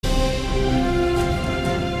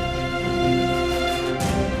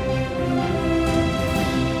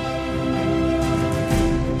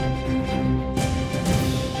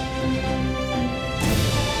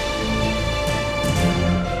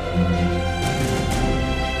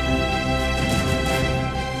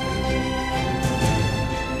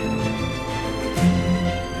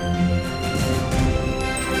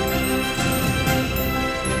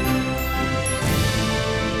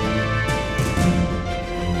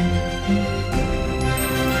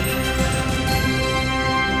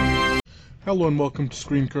Hello and welcome to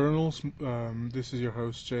Screen Kernels. This is your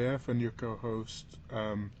host JF and your co-host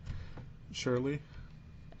Shirley.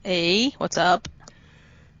 Hey, what's up?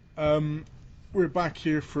 We're back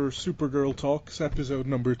here for Supergirl Talks, episode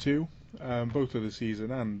number 2, both of the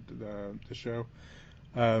season and the show.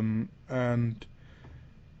 And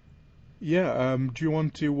yeah, do you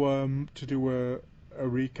want to do a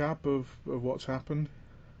recap of what's happened?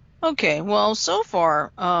 Okay, well, so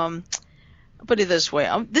far, I'll put it this way.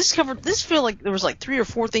 This feel like there was like 3 or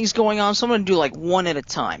 4 things going on, so I'm gonna do like one at a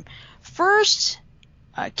time. First,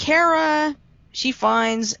 Kara, she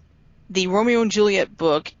finds the Romeo and Juliet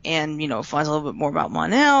book and, finds a little bit more about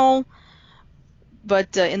Mon-El.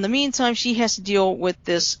 But in the meantime, she has to deal with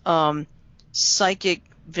this psychic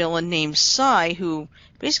villain named Psy, who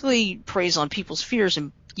basically preys on people's fears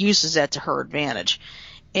and uses that to her advantage.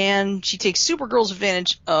 And she takes Supergirl's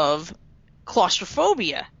advantage of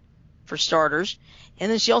claustrophobia, for starters.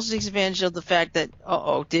 And then she also takes advantage of the fact that,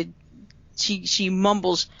 she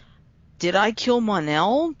mumbles, did I kill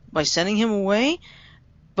Mon-El by sending him away?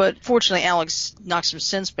 But fortunately, Alex knocks some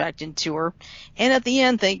sense back into her. And at the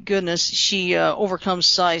end, thank goodness, she overcomes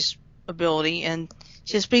Psy's ability and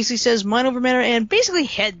just basically says mind over matter and basically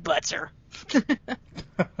headbutts her.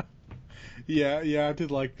 Yeah, I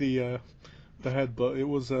did like the headbutt. It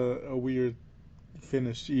was a weird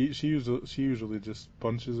finish. She usually just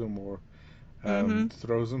punches him or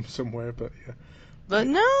throws him somewhere, but yeah. But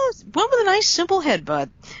no, one with a nice simple headbutt.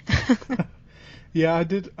 Yeah, I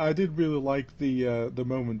did really like the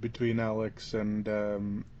moment between Alex and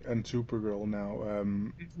Supergirl now.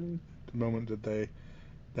 The moment that they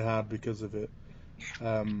had because of it.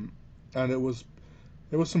 Um, and it was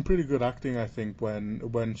some pretty good acting, I think,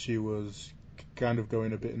 when she was kind of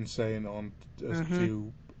going a bit insane on as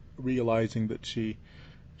to realizing that she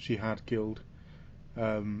had killed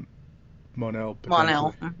um, Mon-El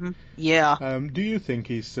potentially. Mon-El. Yeah. Do you think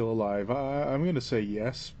he's still alive? I'm going to say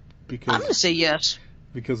yes I'm going to because say yes.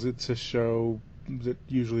 it's a show that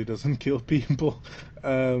usually doesn't kill people,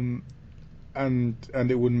 um, and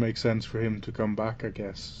it wouldn't make sense for him to come back, I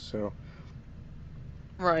guess. So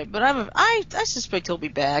Right, but I suspect he'll be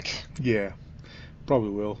back. yeah,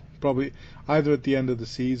 probably will. Probably either at the end of the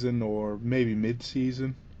season or maybe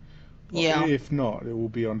mid-season. Yeah. If not, it will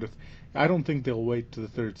be on the. I don't think they'll wait to the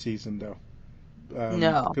third season though.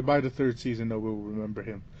 No. By the third season, though, we'll remember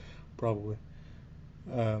him probably.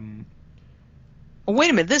 Um, Oh, wait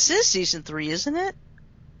a minute. This is season 3, isn't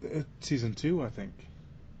it? Season 2, I think.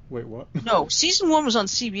 Wait, what? No, season 1 was on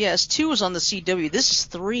CBS. 2 was on the CW. This is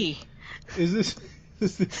 3. Is this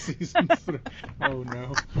is this season 3? Oh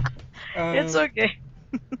no. It's okay.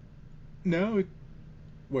 No.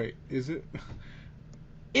 Wait, is it?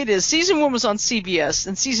 It is. Season 1 was on CBS,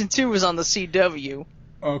 and season 2 was on the CW.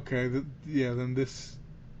 Okay. Yeah. Then this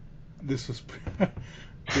was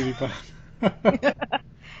pretty bad.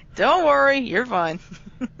 Don't worry, you're fine.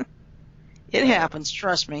 It happens,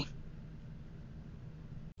 trust me.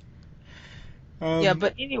 Yeah,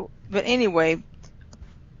 but anyway,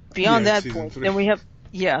 beyond Yeah, that season point, 3.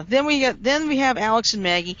 then we have Alex and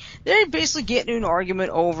Maggie. They're basically getting in an argument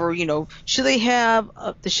over, should they have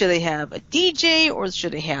a DJ or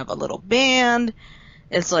should they have a little band?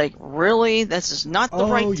 It's like, really? This is not the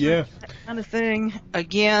right Oh time yeah. for that kind of thing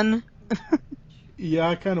again. Yeah,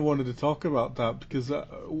 I kind of wanted to talk about that because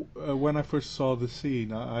when I first saw the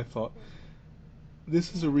scene, I thought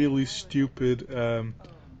this is a really stupid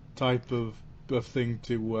type of thing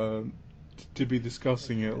to be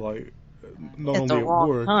discussing it, like not At the only at wrong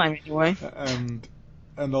work time, anyway.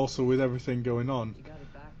 and also with everything going on.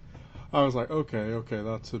 I was like, okay,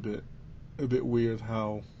 that's a bit weird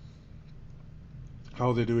how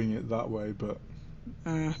they're doing it that way, but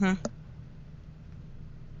Mm-hmm.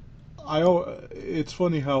 it's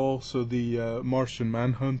funny how also the Martian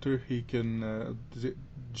Manhunter, he can is it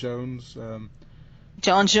Jones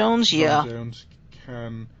John Jones, John yeah. Jones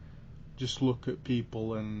can just look at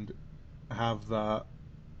people and have that.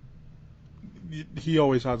 He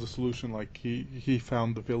always has a solution. Like he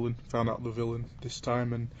found out the villain this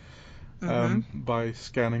time, and Mm-hmm. by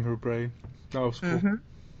scanning her brain, that was cool. Mm-hmm.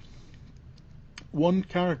 One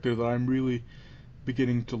character that I'm really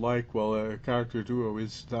beginning to like, well, a character duo,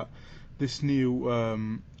 is that this new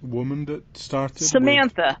woman that started with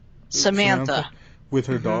Samantha. Samantha with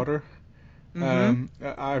her Mm-hmm. daughter. Mm-hmm.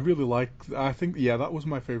 I really like. I think yeah, that was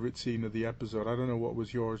my favorite scene of the episode. I don't know what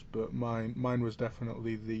was yours, but mine was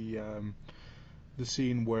definitely the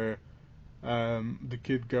scene where the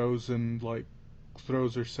kid goes and like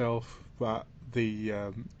throws herself at the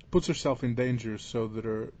puts herself in danger so that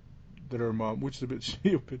her mom, which is a bit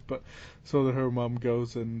stupid, but so that her mom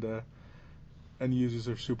goes and uses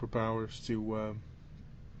her superpowers to.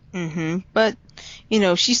 But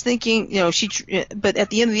she's thinking, but at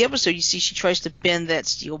the end of the episode, you see she tries to bend that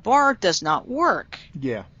steel bar, does not work.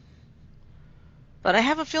 Yeah. But I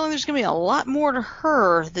have a feeling there's going to be a lot more to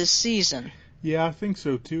her this season. Yeah, I think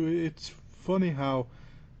so too. It's funny how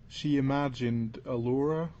she imagined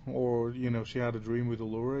Allura, or she had a dream with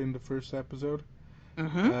Allura in the first episode.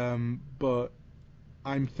 Mm-hmm. But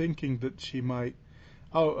I'm thinking that she might.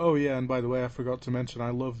 Oh yeah, and by the way, I forgot to mention. I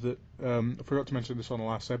love that. I forgot to mention this on the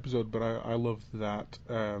last episode, but I love that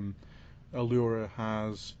Allura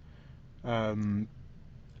has.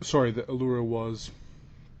 Sorry, that Allura was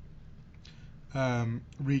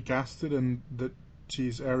recasted, and that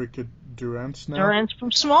she's Erica Durance now Durant's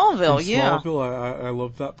from from Smallville, yeah. Smallville. I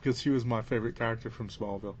love that because she was my favorite character from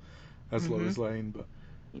Smallville as Mm-hmm. Lois Lane. But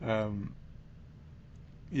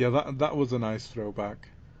yeah, that was a nice throwback.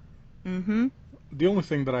 Mm-hmm. The only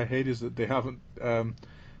thing that I hate is that they haven't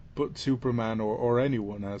put Superman or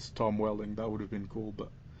anyone as Tom Welling. That would have been cool, but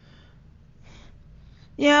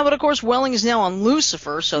Yeah, but of course Welling is now on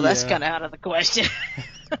Lucifer, so that's yeah, kind of out of the question.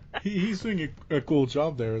 he's doing a cool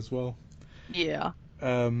job there as well. Yeah.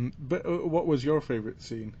 But what was your favorite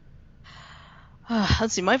scene?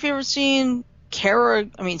 Let's see, my favorite scene,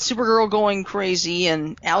 Supergirl going crazy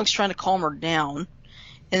and Alex trying to calm her down.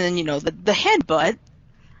 And then, the headbutt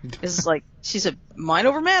is like, she said, mind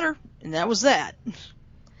over matter. And that was that.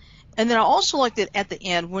 And then I also liked it at the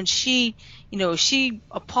end when she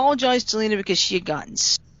apologized to Lena because she had gotten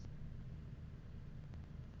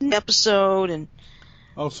an episode and,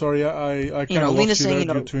 Oh, sorry, I kind of Lena lost you saying,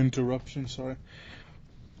 there due to interruption. Sorry.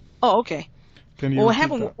 oh, okay. Can you Well, what repeat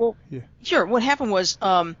happened, that? well, Yeah. sure, what happened was,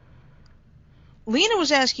 Lena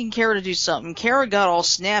was asking Kara to do something. Kara got all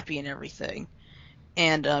snappy and everything.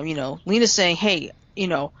 And, Lena's saying, hey,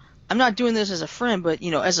 I'm not doing this as a friend, but,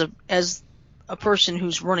 as a person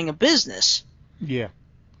who's running a business. Yeah.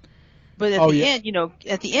 But Oh yeah.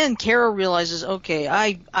 at the end, Kara realizes,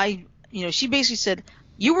 okay, she basically said,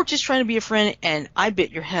 you were just trying to be a friend and I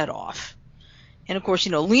bit your head off. And of course,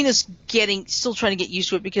 Lena's still trying to get used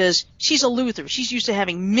to it because she's a Luthor. She's used to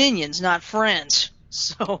having minions, not friends.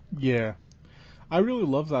 So. Yeah. I really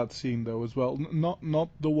love that scene though as well. Not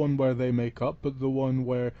the one where they make up, but the one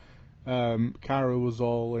where Kara was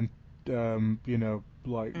all and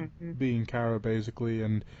like Mm-hmm. being Kara basically,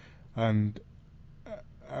 and and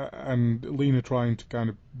Lena trying to kind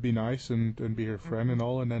of be nice and be her friend Mm-hmm. and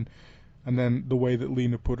all, and then the way that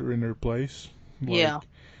Lena put her in her place, like, Yeah.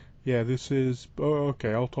 yeah, this is, oh,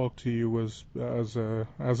 okay, I'll talk to you as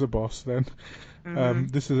a boss then. Mm-hmm.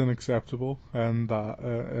 This is unacceptable, and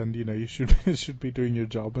you should should be doing your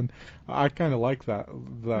job, and I kind of like that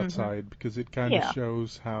Mm-hmm. side because it kind of Yeah.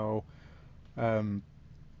 shows um,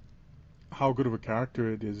 how good of a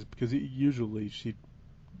character it is. Because usually she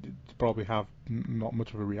probably have not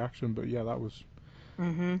much of a reaction, but yeah,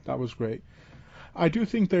 Mm-hmm. that was great. I do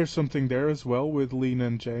think there's something there as well with Lena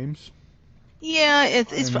and James, Yeah,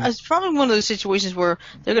 it's and it's probably one of those situations where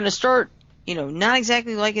they're going to start, not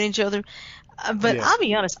exactly liking each other. But yeah, I'll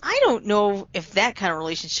be honest, I don't know if that kind of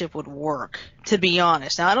relationship would work, to be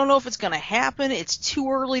honest. Now, I don't know if it's going to happen. It's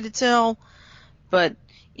too early to tell. But,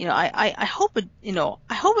 I hope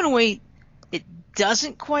I hope in a way it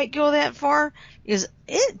doesn't quite go that far because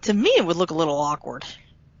to me, it would look a little awkward.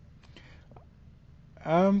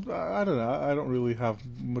 I don't know. I don't really have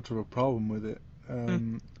much of a problem with it.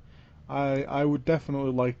 Mm, I would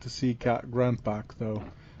definitely like to see Cat Grant back though,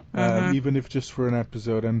 mm-hmm. even if just for an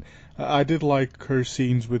episode. And I did like her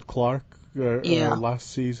scenes with Clark Yeah. last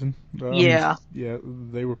season. Yeah. Yeah,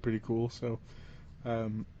 they were pretty cool. So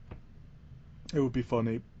um, it would be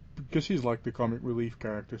funny because she's like the comic relief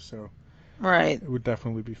character. So Right. it would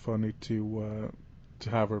definitely be funny to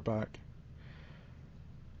have her back.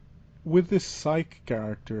 With this Psych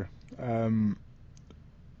character, um,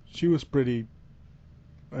 she was pretty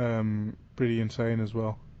insane as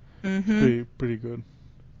well. Mm-hmm. Pretty good.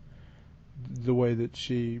 The way that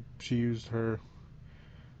she used her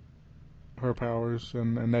powers,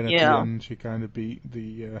 and then at the Yeah. end she kind of beat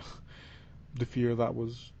the fear. That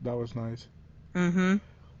was nice. Mm-hmm.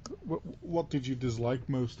 What did you dislike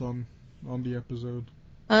most on the episode?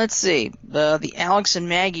 Let's see. The Alex and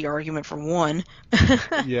Maggie argument for one.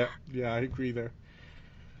 Yeah, yeah, I agree there.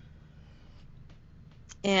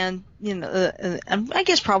 And I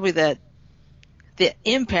guess probably that the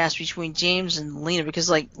impasse between James and Lena because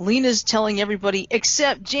like Lena's telling everybody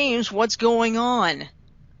except James what's going on.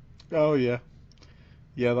 Oh yeah,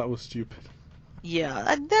 yeah, that was stupid.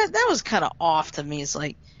 Yeah, that was kind of off to me. It's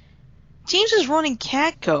like James is running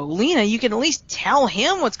Catco. Lena, you can at least tell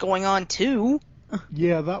him what's going on too.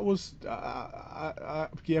 Yeah, that was yeah,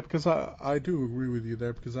 because I do agree with you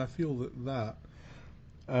there because I feel that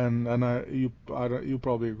and I don't you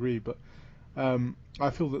probably agree, but I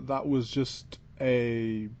feel that was just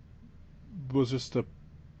a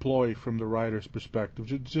ploy from the writer's perspective,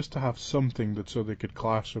 just to have something that so they could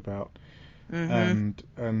clash about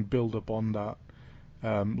Mm-hmm. and build up on that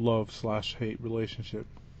love slash hate relationship.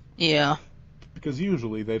 Yeah. Because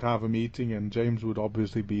usually they'd have a meeting and James would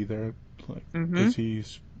obviously be there, like Mm-hmm. because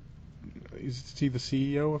is he the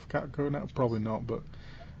CEO of Catco now? Probably not, but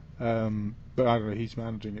I don't know. He's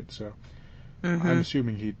managing it, so I'm Mm-hmm.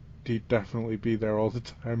 assuming he'd definitely be there all the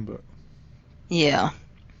time. But Yeah.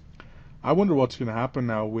 I wonder what's going to happen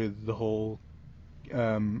now with the whole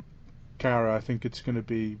um, Kara. I think it's going to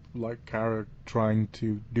be like Kara trying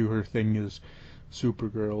to do her thing as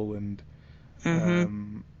Supergirl Mm-hmm.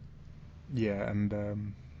 um, yeah,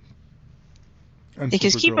 and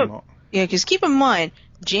Because keep Supergirl up, not. yeah, because keep in mind,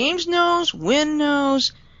 James knows, Wynn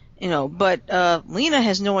knows, but Lena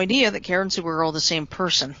has no idea that Karen and Supergirl are the same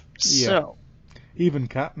person. Yeah, So, even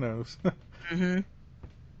Kat knows. hmm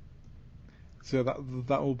So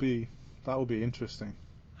that will be that will be interesting.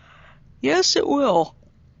 yes, it will.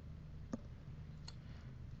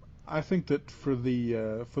 I think that for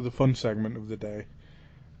the fun segment of the day,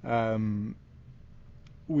 um,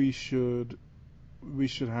 we should we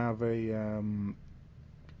should have a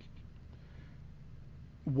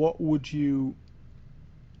what would you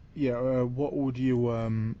yeah what would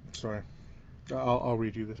you sorry I'll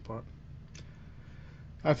read you this part.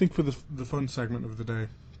 I think for the fun segment of the day,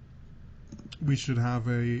 we should have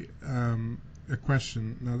a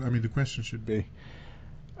question. No, I mean the question should be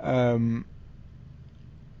um,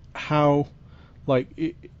 how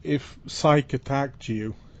if Psyche attacked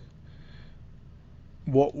you,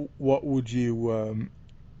 what would you What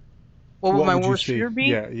would what my would you worst see? fear be?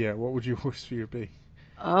 Yeah. What would your worst fear be?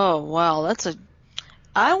 Oh, wow,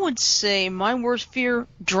 I would say my worst fear,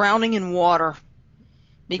 drowning in water. Oh,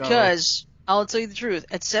 Because, I'll tell you the truth,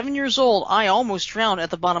 at 7 years old, I almost drowned at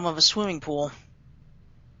the bottom of a swimming pool.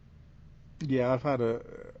 yeah. I've had a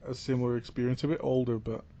similar experience. A bit older,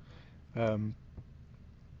 um,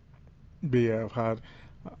 but yeah, I've had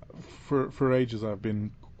for ages. I've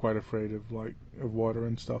been quite afraid of of water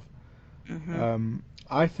and stuff. Hmm Um,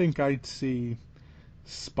 I think I'd see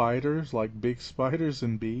spiders, like big spiders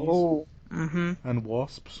and bees Oh. and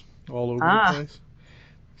wasps all over the Ah. place.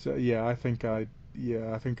 So yeah, I think I'd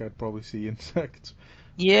probably see insects.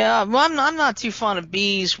 Yeah, well, I'm not too fond of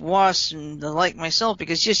bees, wasps, and the like myself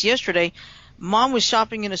because just yesterday, Mom was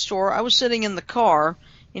shopping in a store. I was sitting in the car.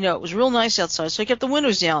 It was real nice outside, so I kept the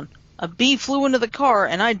windows down. A bee flew into the car,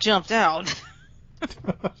 and I jumped out.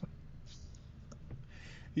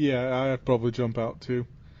 Yeah, I'd probably jump out too.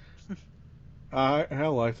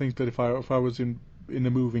 Hell, I think that if I was in a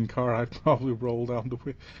moving car, I'd probably roll down the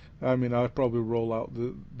way. I mean, I'd probably roll out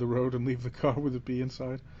the road and leave the car with a bee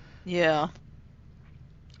inside. Yeah.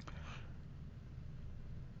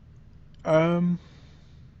 Um,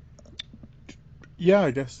 yeah,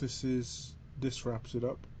 I guess this wraps it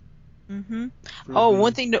up hmm for Oh, the.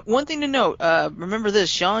 one thing to note. Remember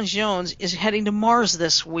this: John Jones is heading to Mars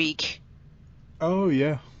this week, Oh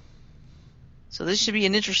yeah, so this should be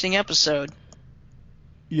an interesting episode.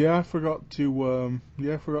 yeah. I forgot to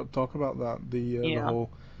talk about that. The Yeah.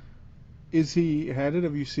 whole. Is he headed?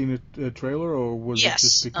 Have you seen a trailer, or was it just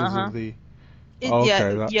Yes. because Uh-huh. of the? It, Oh, yeah.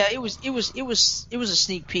 okay, that. Yeah. It was a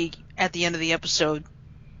sneak peek at the end of the episode.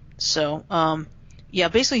 So, yeah,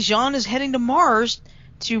 basically, Jean is heading to Mars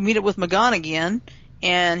to meet up with McGonagall again,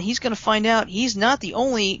 and he's going to find out he's not the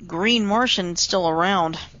only green Martian still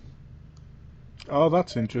around. Oh,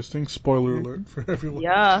 that's interesting. Spoiler alert Mhm. for everyone.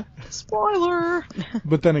 Yeah, spoiler.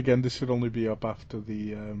 But then again, this should only be up after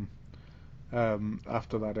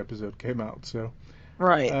after that episode came out. So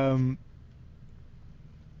Right. um,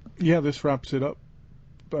 yeah, this wraps it up.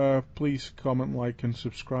 Please comment, like, and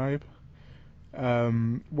subscribe.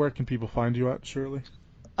 Where can people find you at, Shirley?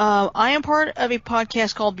 I am part of a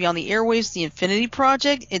podcast called Beyond the Airwaves, The Infinity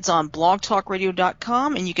Project. It's on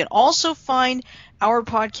blogtalkradio.com, and you can also find our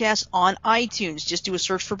podcast on iTunes. Just do a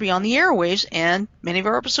search for Beyond the Airwaves, and many of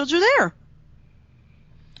our episodes are there.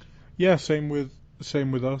 Yeah, same with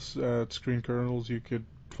us at Screen Kernels. You could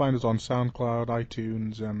find us on SoundCloud,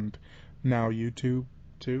 iTunes, and now YouTube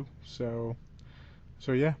too. So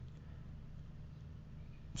yeah,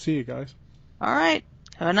 see you guys. All right.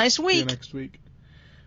 Have a nice See you week. next week.